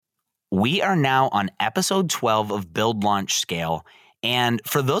We are now on episode 12 of Build, Launch, Scale. And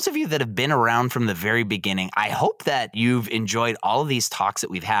for those of you that have been around from the very beginning, I hope that you've enjoyed all of these talks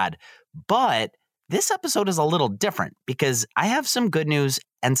that we've had. But this episode is a little different because I have some good news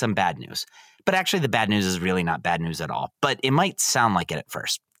and some bad news. But actually, the bad news is really not bad news at all. But it might sound like it at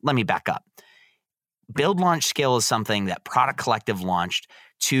first. Let me back up. Build, Launch, Scale is something that Product Collective launched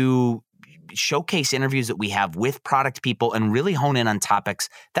to showcase interviews that we have with product people and really hone in on topics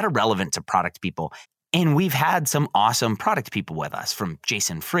that are relevant to product people. And we've had some awesome product people with us, from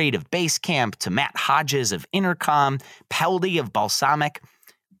Jason Fried of Basecamp to Matt Hodges of Intercom, Peldy of Balsamiq.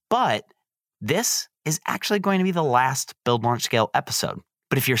 But this is actually going to be the last Build, Launch, Scale episode.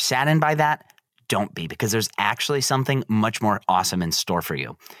 But if you're saddened by that, don't be, because there's actually something much more awesome in store for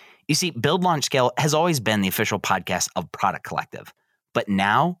you. You see, Build, Launch, Scale has always been the official podcast of Product Collective. But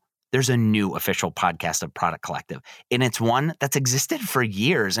now there's a new official podcast of Product Collective, and it's one that's existed for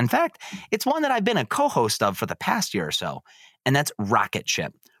years. In fact, it's one that I've been a co-host of for the past year or so, and that's Rocket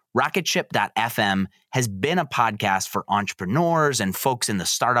Ship. Rocketship.fm has been a podcast for entrepreneurs and folks in the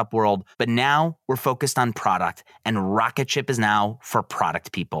startup world, but now we're focused on product, and Rocket Ship is now for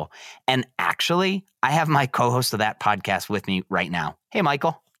product people. And actually, I have my co-host of that podcast with me right now. Hey,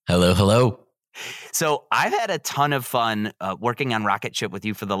 Michael. Hello, hello. So I've had a ton of fun working on Rocket Ship with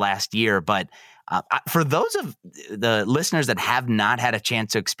you for the last year, but for those of the listeners that have not had a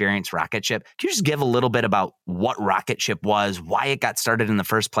chance to experience Rocket Ship, can you just give a little bit about what Rocket Ship was, why it got started in the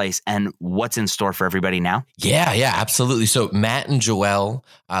first place, and what's in store for everybody now? Yeah, absolutely. So Matt and Joelle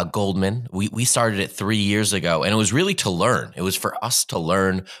Goldman, we started it 3 years ago, and it was really to learn. It was for us to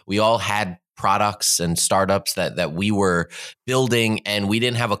learn. We all had products and startups that we were building, and we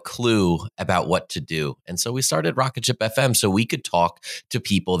didn't have a clue about what to do. And so we started Rocket Ship FM so we could talk to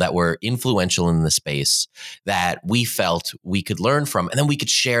people that were influential in the space that we felt we could learn from, and then we could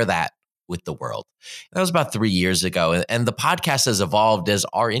share that with the world. And that was about 3 years ago. And the podcast has evolved as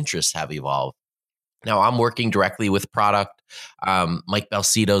our interests have evolved. Now I'm working directly with product. Mike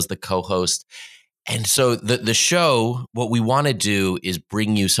Balsito's the co-host. And so the show, what we want to do is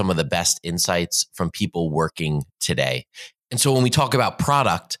bring you some of the best insights from people working today. And so when we talk about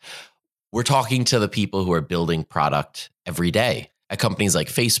product, we're talking to the people who are building product every day at companies like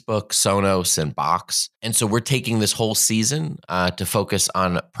Facebook, Sonos, and Box. And so we're taking this whole season to focus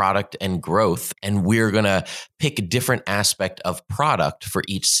on product and growth. And we're going to pick a different aspect of product for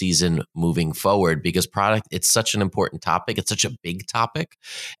each season moving forward, because product, it's such an important topic. It's such a big topic.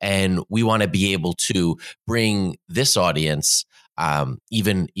 And we want to be able to bring this audience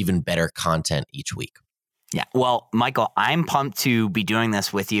even better content each week. Yeah. Well, Michael, I'm pumped to be doing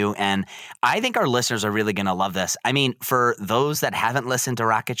this with you. And I think our listeners are really going to love this. I mean, for those that haven't listened to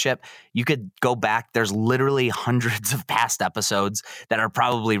Rocket Ship, you could go back. There's literally hundreds of past episodes that are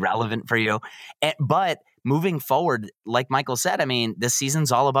probably relevant for you. But moving forward, like Michael said, I mean, this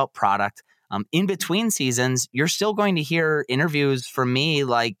season's all about product. In between seasons, you're still going to hear interviews from me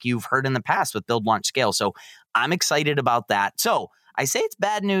like you've heard in the past with Build, Launch, Scale. So I'm excited about that. So I say it's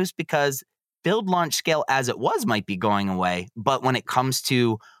bad news because Build, Launch, Scale as it was might be going away. But when it comes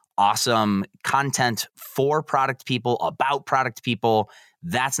to awesome content for product people, about product people,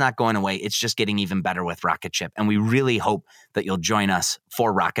 that's not going away. It's just getting even better with Rocket Ship. And we really hope that you'll join us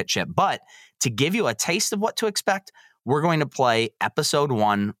for Rocket Ship. But to give you a taste of what to expect, we're going to play episode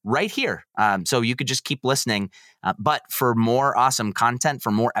 1 right here. So you could just keep listening. But for more awesome content, for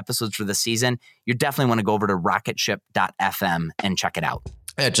more episodes for the season, you definitely want to go over to rocketship.fm and check it out.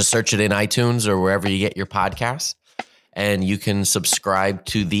 Yeah, just search it in iTunes or wherever you get your podcasts, and you can subscribe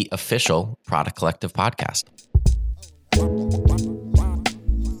to the official Product Collective podcast.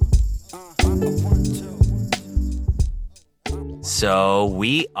 So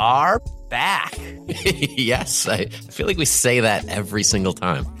we are back. Yes, I feel like we say that every single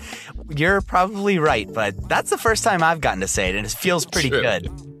time. You're probably right, but that's the first time I've gotten to say it, and it feels pretty good.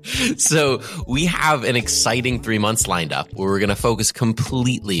 So we have an exciting 3 months lined up where we're going to focus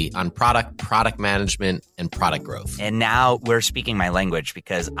completely on product management, and product growth. And now we're speaking my language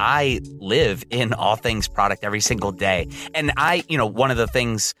because I live in all things product every single day. And one of the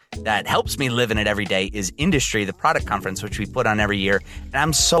things that helps me live in it every day is Industry, the product conference, which we put on every year. And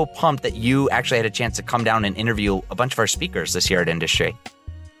I'm so pumped that you actually had a chance to come down and interview a bunch of our speakers this year at Industry.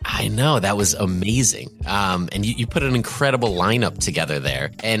 I know, that was amazing. And you put an incredible lineup together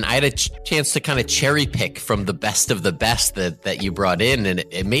there. And I had a chance to kind of cherry pick from the best of the best that you brought in. And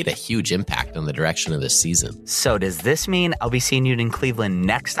it made a huge impact on the direction of this season. So does this mean I'll be seeing you in Cleveland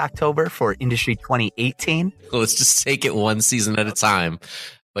next October for Industry 2018? Let's just take it one season at a time.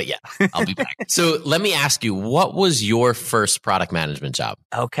 But yeah, I'll be back. So let me ask you, what was your first product management job?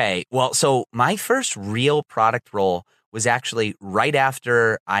 Okay. Well, so my first real product role was actually right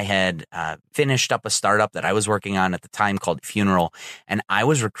after I had finished up a startup that I was working on at the time called Funeral. And I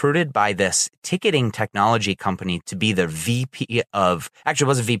was recruited by this ticketing technology company to be the VP of, actually it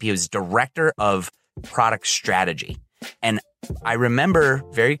wasn't VP, it was director of product strategy. And I remember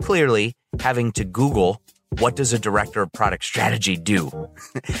very clearly having to Google, what does a director of product strategy do?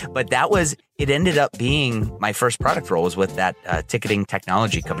 But it ended up being my first product role was with that ticketing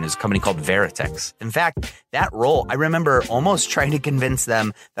technology company. It was a company called Veritex. In fact, that role, I remember almost trying to convince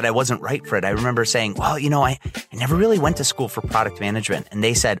them that I wasn't right for it. I remember saying, well, I never really went to school for product management. And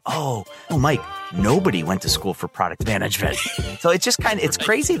they said, oh, Mike, nobody went to school for product management. So it's just it's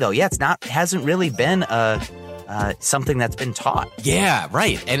crazy though. Yeah, it hasn't really been something that's been taught. Yeah,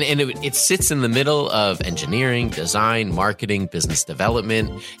 right. And it sits in the middle of engineering, design, marketing, business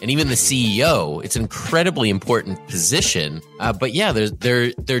development, and even the CEO. It's an incredibly important position. But yeah,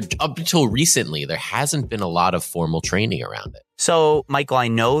 there up until recently, there hasn't been a lot of formal training around it. So, Michael, I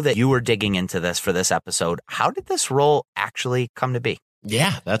know that you were digging into this for this episode. How did this role actually come to be?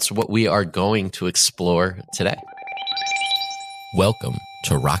 Yeah, that's what we are going to explore today. Welcome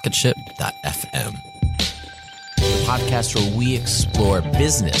to Rocketship.fm. The podcast where we explore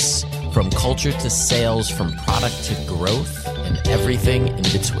business from culture to sales, from product to growth, and everything in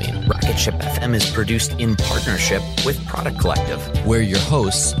between. Rocketship FM is produced in partnership with Product Collective. We're your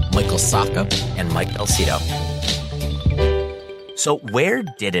hosts, Michael Sacca and Mike Belcito. So where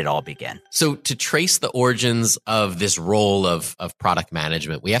did it all begin? So to trace the origins of this role of product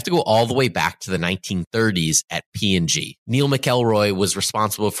management, we have to go all the way back to the 1930s at P&G. Neil McElroy was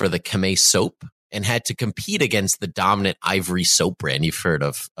responsible for the Camay soap and had to compete against the dominant Ivory soap brand. You've heard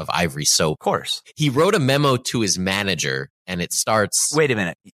of Ivory soap. Of course. He wrote a memo to his manager, and it starts... Wait a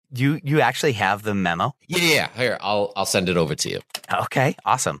minute. You actually have the memo? Yeah. Here, I'll send it over to you. Okay,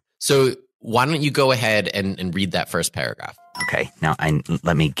 awesome. So why don't you go ahead and read that first paragraph? Okay, now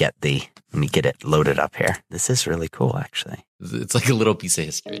let me get it loaded up here. This is really cool, actually. It's like a little piece of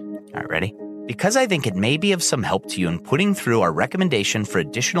history. All right, ready? Because I think it may be of some help to you in putting through our recommendation for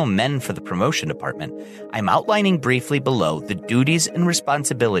additional men for the promotion department, I'm outlining briefly below the duties and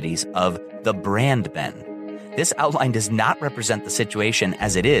responsibilities of the brand men. This outline does not represent the situation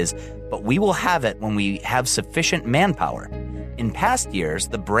as it is, but we will have it when we have sufficient manpower. In past years,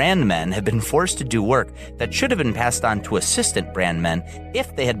 the brand men have been forced to do work that should have been passed on to assistant brand men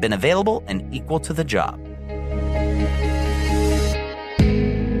if they had been available and equal to the job.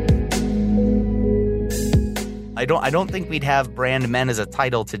 I don't think we'd have brand men as a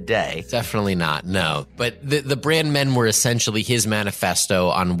title today. Definitely not, no. But the brand men were essentially his manifesto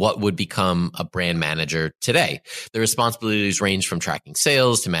on what would become a brand manager today. The responsibilities range from tracking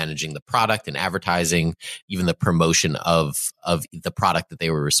sales to managing the product and advertising, even the promotion of the product that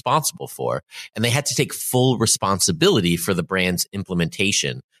they were responsible for. And they had to take full responsibility for the brand's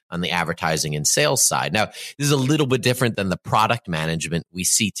implementation on the advertising and sales side. Now, this is a little bit different than the product management we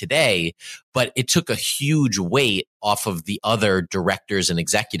see today, but it took a huge weight off of the other directors and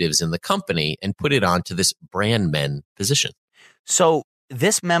executives in the company and put it onto this brand men position. So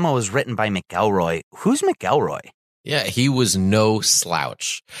this memo was written by McElroy. Who's McElroy? Yeah, he was no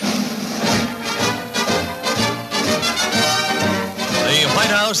slouch. The White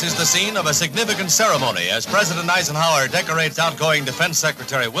House is the scene of a significant ceremony as President Eisenhower decorates outgoing Defense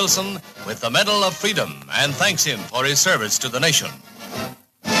Secretary Wilson with the Medal of Freedom and thanks him for his service to the nation.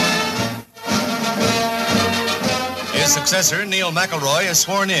 His successor, Neil McElroy, is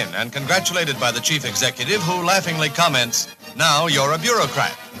sworn in and congratulated by the chief executive, who laughingly comments, "Now you're a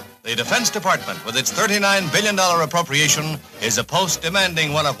bureaucrat." The Defense Department, with its $39 billion appropriation, is a post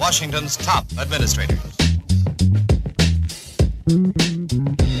demanding one of Washington's top administrators.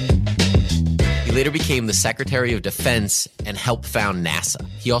 He later became the Secretary of Defense and helped found NASA.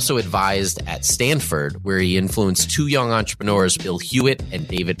 He also advised at Stanford, where he influenced two young entrepreneurs, Bill Hewitt and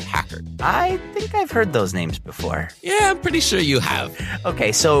David Packard. I think I've heard those names before. Yeah, I'm pretty sure you have.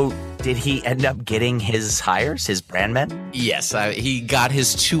 Okay, so did he end up getting his hires, his brand men? Yes, he got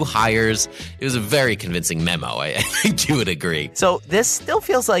his two hires. It was a very convincing memo. I think you would agree. So this still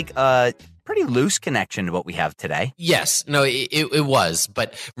feels like pretty loose connection to what we have today. Yes. No, it was.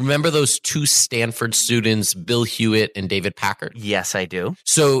 But remember those two Stanford students, Bill Hewitt and David Packard? Yes, I do.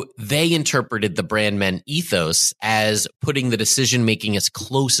 So they interpreted the brand men ethos as putting the decision-making as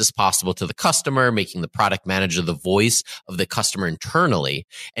close as possible to the customer, making the product manager the voice of the customer internally.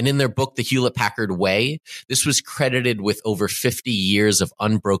 And in their book, The Hewlett-Packard Way, this was credited with over 50 years of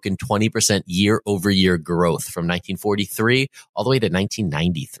unbroken 20% year-over-year growth from 1943 all the way to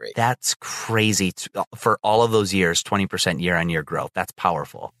 1993. That's crazy. For all of those years, 20% year-on-year growth. That's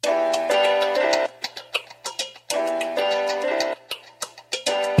powerful.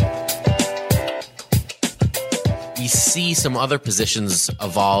 We see some other positions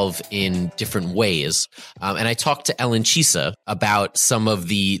evolve in different ways. And I talked to Ellen Chisa about some of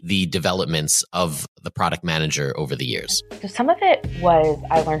the developments of the product manager over the years. So some of it was,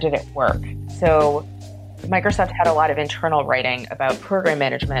 I learned it at work. So Microsoft had a lot of internal writing about program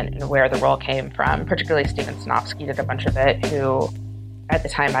management and where the role came from. Particularly Steven Sinofsky did a bunch of it, who at the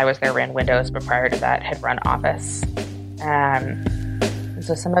time I was there ran Windows, but prior to that had run Office. And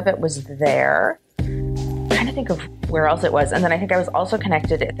so some of it was there. Trying to think of where else it was. And then I think I was also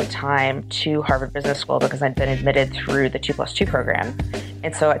connected at the time to Harvard Business School because I'd been admitted through the 2+2 program.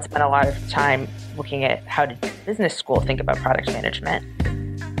 And so I'd spent a lot of time looking at how did business school think about product management.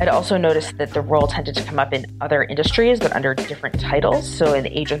 I'd also noticed that the role tended to come up in other industries, but under different titles. So in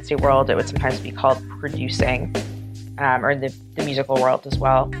the agency world, it would sometimes be called producing, or in the musical world as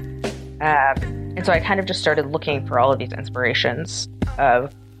well. And so I kind of just started looking for all of these inspirations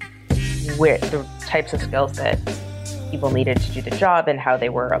of the types of skills that people needed to do the job and how they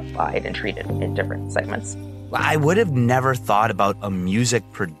were applied and treated in different segments. I would have never thought about a music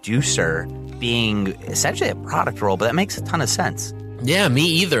producer being essentially a product role, but that makes a ton of sense. Yeah, me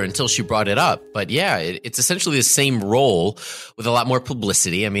either until she brought it up. But yeah, it's essentially the same role with a lot more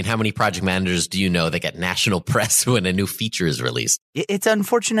publicity. I mean, how many project managers do you know that get national press when a new feature is released? It's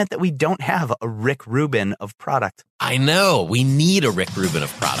unfortunate that we don't have a Rick Rubin of product. I know. We need a Rick Rubin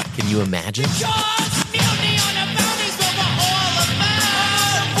of product. Can you imagine?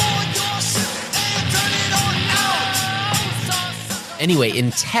 Anyway, in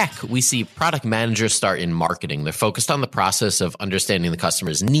tech, we see product managers start in marketing. They're focused on the process of understanding the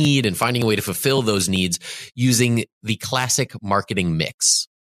customer's need and finding a way to fulfill those needs using the classic marketing mix.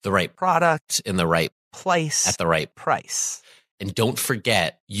 The right product in the right place at the right price. And don't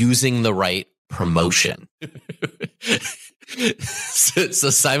forget, using the right promotion. So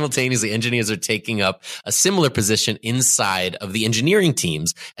simultaneously, engineers are taking up a similar position inside of the engineering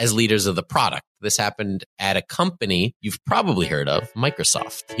teams as leaders of the product. This happened at a company you've probably heard of,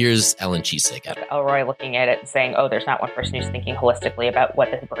 Microsoft. Here's Ellen Chisa again. Elroy looking at it and saying, oh, there's not one person who's thinking holistically about what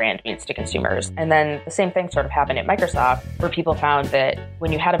the brand means to consumers. And then the same thing sort of happened at Microsoft, where people found that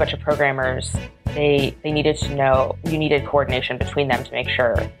when you had a bunch of programmers, they needed to know, you needed coordination between them to make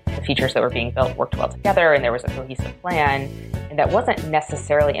sure the features that were being built worked well together and there was a cohesive plan. And that wasn't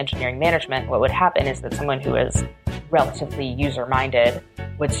necessarily engineering management. What would happen is that someone who is relatively user-minded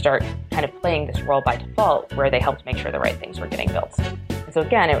would start kind of playing this role by default where they helped make sure the right things were getting built. And so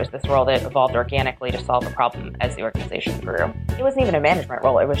again, it was this role that evolved organically to solve a problem as the organization grew. It wasn't even a management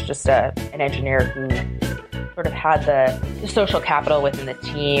role. It was just an engineer who sort of had the social capital within the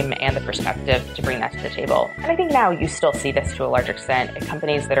team and the perspective to bring that to the table. And I think now you still see this to a large extent. In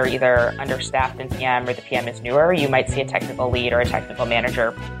companies that are either understaffed in PM or the PM is newer, you might see a technical lead or a technical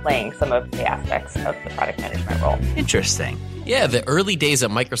manager playing some of the aspects of the product management role. Interesting. Yeah, the early days at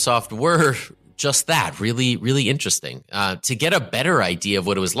Microsoft were just that, really, really interesting. To get a better idea of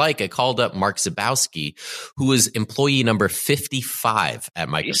what it was like, I called up Mark Zabowski, who was employee number 55 at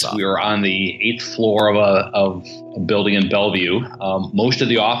Microsoft. We were on the 8th floor of a building in Bellevue. Most of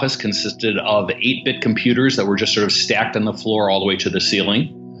the office consisted of 8-bit computers that were just sort of stacked on the floor all the way to the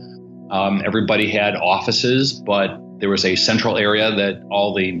ceiling. Everybody had offices, but there was a central area that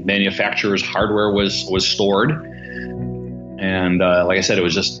all the manufacturer's hardware was stored. And like I said, it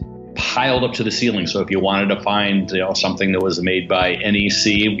was just piled up to the ceiling. So if you wanted to find something that was made by NEC,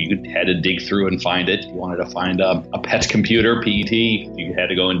 you had to dig through and find it. If you wanted to find a PET computer, PET, you had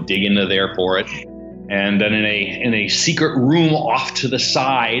to go and dig into there for it. And then in a secret room off to the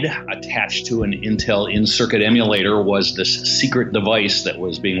side, attached to an Intel in-circuit emulator, was this secret device that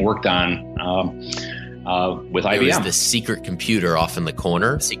was being worked on with IBM. There was this secret computer off in the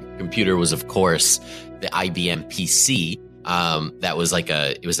corner. Secret computer was, of course, the IBM PC. That was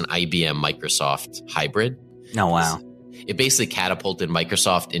it was an IBM Microsoft hybrid. Oh, wow. It basically catapulted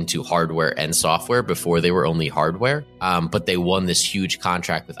Microsoft into hardware and software before they were only hardware. But they won this huge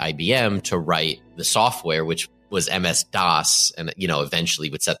contract with IBM to write the software, which was MS-DOS, and eventually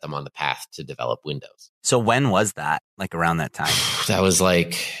would set them on the path to develop Windows. So when was that? Like around that time? That was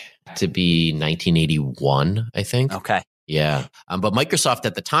to be 1981, I think. Okay. Yeah. But Microsoft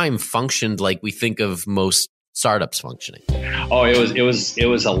at the time functioned like we think of most startups functioning. Oh, it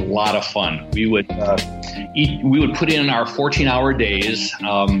was a lot of fun. We would put in our 14-hour days,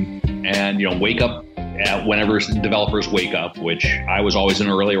 and wake up at whenever developers wake up, which I was always an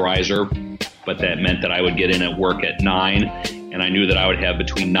early riser, but that meant that I would get in at work at 9, and I knew that I would have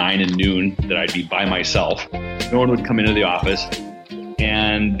between 9 and noon that I'd be by myself. No one would come into the office.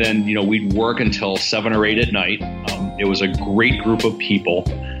 And then, we'd work until 7 or 8 at night. It was a great group of people.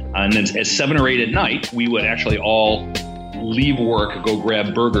 And then at 7 or 8 at night, we would actually all leave work, go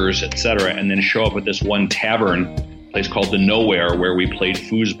grab burgers, etc., and then show up at this one tavern, place called the Nowhere, where we played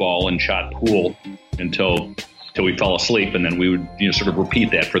foosball and shot pool until we fell asleep, and then we would sort of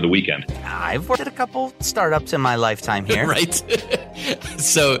repeat that for the weekend. I've worked at a couple startups in my lifetime here. Right.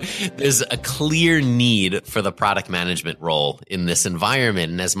 So there's a clear need for the product management role in this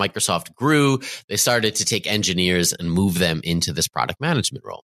environment. And as Microsoft grew, they started to take engineers and move them into this product management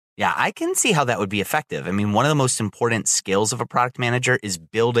role. Yeah, I can see how that would be effective. I mean, one of the most important skills of a product manager is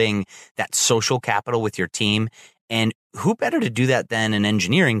building that social capital with your team. And who better to do that than an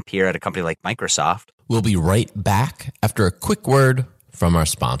engineering peer at a company like Microsoft? We'll be right back after a quick word from our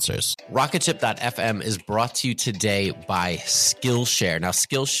sponsors. Rocketship.fm is brought to you today by Skillshare. Now,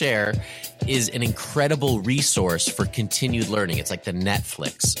 Skillshare is an incredible resource for continued learning. It's like the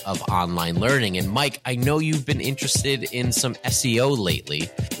Netflix of online learning. And Mike, I know you've been interested in some SEO lately.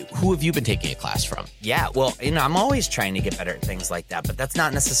 Who have you been taking a class from? Yeah, well, I'm always trying to get better at things like that, but that's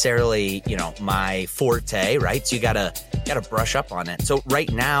not necessarily, my forte, right? So you gotta brush up on it. So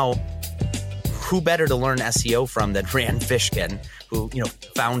right now, who better to learn SEO from than Rand Fishkin, who,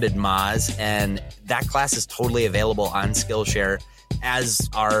 founded Moz, and that class is totally available on Skillshare, as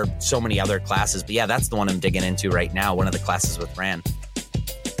are so many other classes. But yeah, that's the one I'm digging into right now, one of the classes with Rand.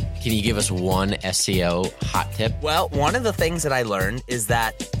 Can you give us one SEO hot tip? Well, one of the things that I learned is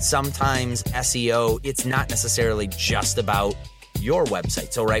that sometimes SEO, it's not necessarily just about your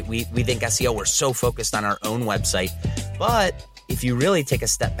website. So, right, we think SEO, we're so focused on our own website, but if you really take a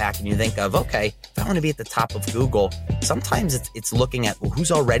step back and you think of, okay, if I want to be at the top of Google, sometimes it's looking at, well, who's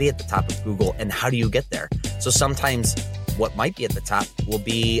already at the top of Google and how do you get there? So sometimes what might be at the top will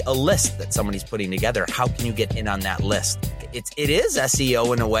be a list that somebody's putting together. How can you get in on that list? It is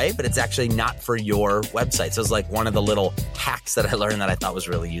SEO in a way, but it's actually not for your website. So it's like one of the little hacks that I learned that I thought was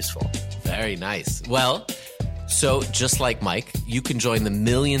really useful. Very nice. Well, so just like Mike, you can join the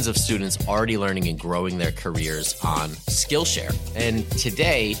millions of students already learning and growing their careers on Skillshare. And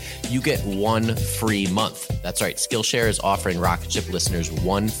today, you get 1 free month. That's right. Skillshare is offering Rocketship listeners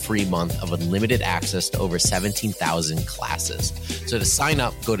 1 free month of unlimited access to over 17,000 classes. So to sign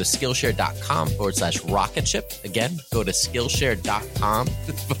up, go to Skillshare.com/Rocketship. Again, go to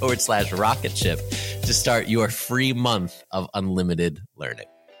Skillshare.com/Rocketship to start your free month of unlimited learning.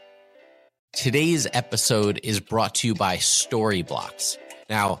 Today's episode is brought to you by Storyblocks.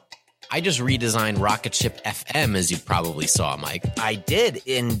 Now, I just redesigned Rocketship FM, as you probably saw, Mike. I did.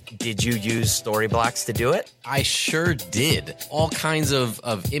 And did you use Storyblocks to do it? I sure did. All kinds of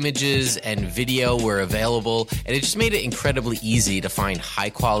images and video were available, and it just made it incredibly easy to find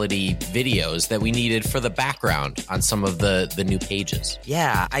high-quality videos that we needed for the background on some of the new pages.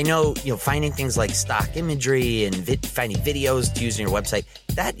 Yeah, I know, finding things like stock imagery and finding videos to use on your website,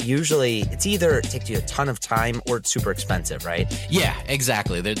 that usually, it takes you a ton of time or it's super expensive, right? Yeah,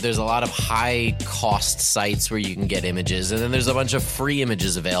 exactly. There's a lot of high-cost sites where you can get images, and then there's a bunch of free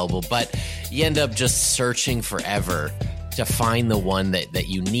images available, but you end up just searching forever to find the one that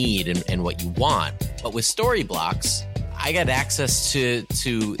you need and what you want. But with Storyblocks, I got access to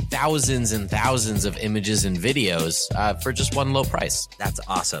thousands and thousands of images and videos for just one low price. That's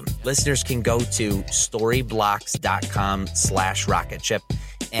awesome. Listeners can go to storyblocks.com/rocketship,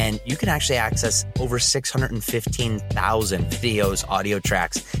 and you can actually access over 615,000 videos, audio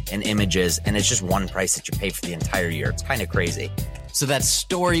tracks, and images. And it's just one price that you pay for the entire year. It's kind of crazy. So that's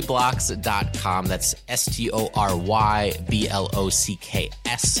storyblocks.com. That's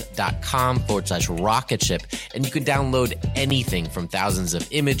STORYBLOCKS.com/Rocketship. And you can download anything from thousands of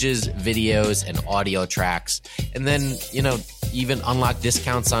images, videos, and audio tracks. And then, even unlock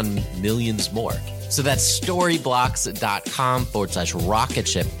discounts on millions more. So that's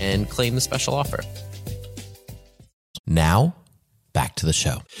storyblocks.com/Rocketship and claim the special offer. Now, back to the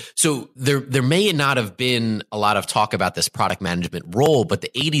show. So there may not have been a lot of talk about this product management role, but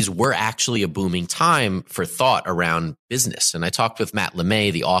the 80s were actually a booming time for thought around business. And I talked with Matt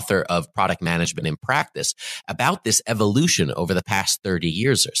LeMay, the author of Product Management in Practice, about this evolution over the past 30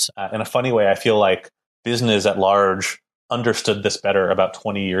 years or so. In a funny way, I feel like business at large understood this better about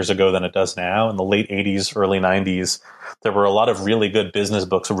 20 years ago than it does now. In the late 80s, early 90s, there were a lot of really good business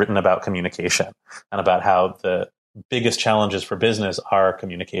books written about communication and about how the biggest challenges for business are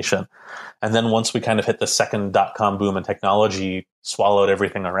communication. And then once we kind of hit the second .com boom and technology swallowed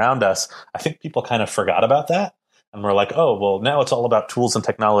everything around us, I think people kind of forgot about that. And we're like, oh, well, now it's all about tools and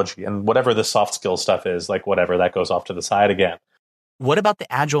technology, and whatever the soft skill stuff is, like whatever, that goes off to the side again. What about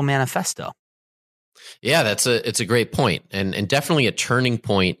the Agile Manifesto? Yeah, it's a great point, and definitely a turning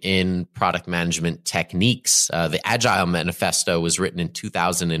point in product management techniques. The Agile Manifesto was written in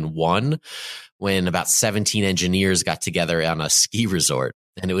 2001 when about 17 engineers got together on a ski resort.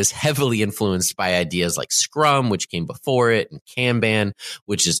 And it was heavily influenced by ideas like Scrum, which came before it, and Kanban,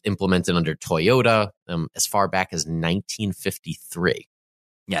 which is implemented under Toyota as far back as 1953.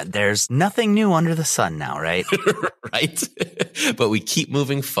 Yeah, there's nothing new under the sun now, right? Right. But we keep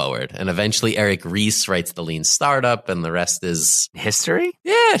moving forward. And eventually Eric Ries writes The Lean Startup, and the rest is history.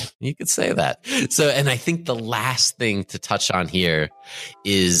 Yeah, you could say that. So, and I think the last thing to touch on here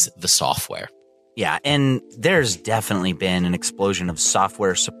is the software. Yeah, and there's definitely been an explosion of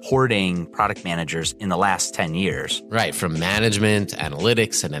software supporting product managers in the last 10 years. Right, from management,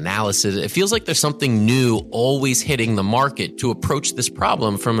 analytics, and analysis. It feels like there's something new always hitting the market to approach this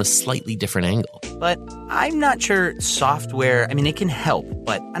problem from a slightly different angle. But I'm not sure software, it can help,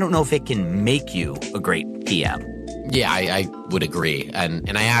 but I don't know if it can make you a great PM. Yeah, I would agree.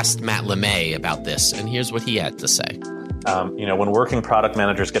 And I asked Matt LeMay about this, and here's what he had to say. When working product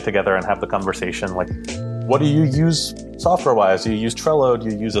managers get together and have the conversation, like, what do you use software-wise? Do you use Trello? Do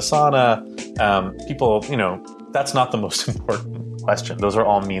you use Asana? People, that's not the most important question. Those are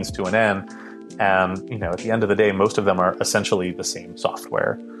all means to an end. And, at the end of the day, most of them are essentially the same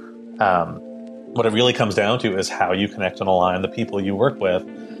software. What it really comes down to is how you connect and align the people you work with.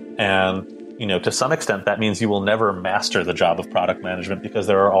 And, to some extent, that means you will never master the job of product management because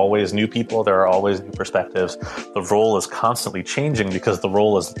there are always new people, there are always new perspectives. The role is constantly changing because the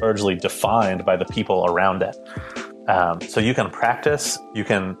role is largely defined by the people around it. So you can practice, you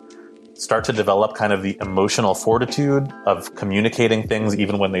can start to develop kind of the emotional fortitude of communicating things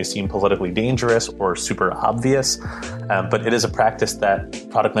even when they seem politically dangerous or super obvious. But it is a practice that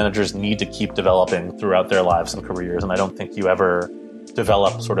product managers need to keep developing throughout their lives and careers. And I don't think you ever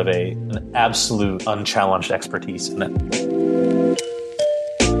develop sort of an absolute unchallenged expertise in it.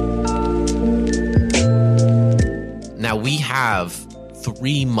 Now we have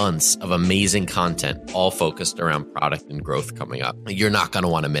 3 months of amazing content, all focused around product and growth coming up. You're not going to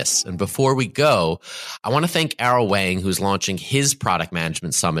want to miss. And before we go, I want to thank Arrow Wang, who's launching his product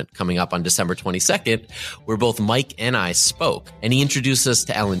management summit coming up on December 22nd, where both Mike and I spoke. And he introduced us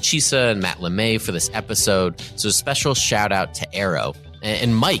to Ellen Chisa and Matt LeMay for this episode. So a special shout out to Arrow.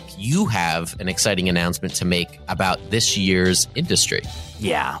 And Mike, you have an exciting announcement to make about this year's industry.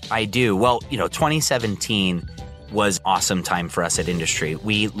 Yeah, I do. Well, 2017 was awesome time for us at Industry.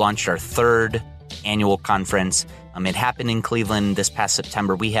 We launched our 3rd annual conference. It happened in Cleveland this past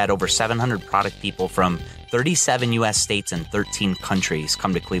September. We had over 700 product people from 37 U.S. states and 13 countries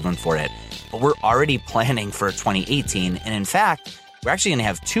come to Cleveland for it. But we're already planning for 2018. And in fact, we're actually going to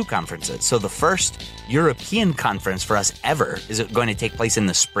have 2 conferences. So the first European conference for us ever is going to take place in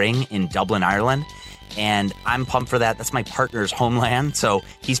the spring in Dublin, Ireland. And I'm pumped for that. That's my partner's homeland. So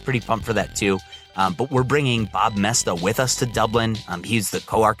he's pretty pumped for that too. But we're bringing Bob Mesta with us to Dublin. He's the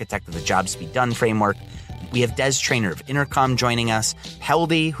co-architect of the Jobs to Be Done framework. We have Des Traynor of Intercom joining us.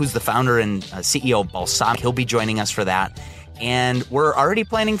 Peldy, who's the founder and CEO of Balsamiq, he'll be joining us for that. And we're already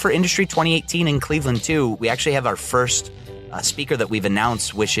planning for Industry 2018 in Cleveland too. We actually have our first speaker that we've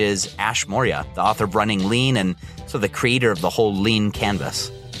announced, which is Ash Maurya, the author of Running Lean and so the creator of the whole Lean Canvas.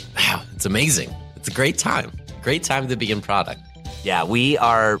 Wow, it's amazing. It's a great time. Great time to be in product. Yeah, we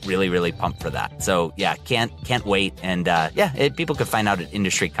are really, really pumped for that. So yeah, can't wait. And people can find out at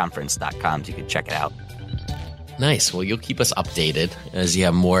industryconference.com, so you can check it out. Nice. Well, you'll keep us updated as you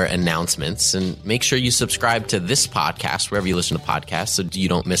have more announcements, and make sure you subscribe to this podcast wherever you listen to podcasts so you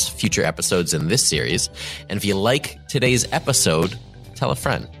don't miss future episodes in this series. And if you like today's episode, tell a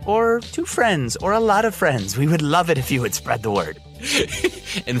friend. Or 2 friends, or a lot of friends. We would love it if you would spread the word.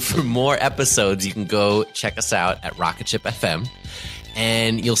 And for more episodes, you can go check us out at Rocketship FM.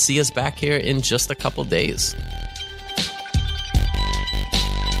 And you'll see us back here in just a couple days.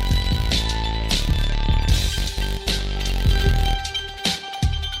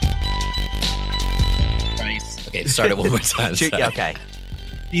 Start it one more time. Okay.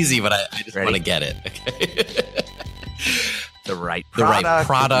 Easy, but I just want to get it. Okay. The right The right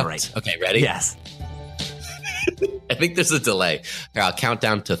product. Right. Okay, ready? Yes. I think there's a delay. Here, I'll count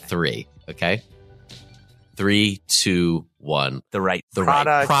down to 3. Okay. 3, 2, 1. The right The right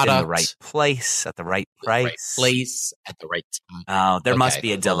product, product. in the right place at the right price. The right place at the right time. Oh, there must Okay,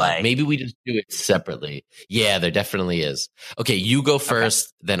 be a hold on. delay. Maybe we just do it separately. Yeah, there definitely is. Okay, you go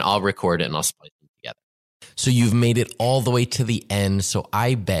first, then I'll record it and I'll splice them together. So you've made it all the way to the end, so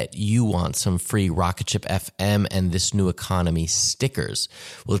I bet you want some free Rocketship FM and This New Economy stickers.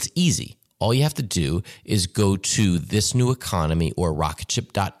 Well, it's easy. All you have to do is go to This New Economy or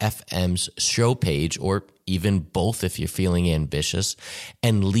Rocketship.fm's show page, or even both if you're feeling ambitious,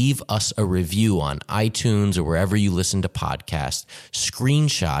 and leave us a review on iTunes or wherever you listen to podcasts.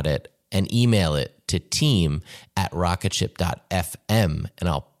 Screenshot it and email it to team@rocketship.fm, and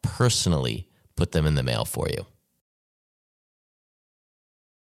I'll personally put them in the mail for you.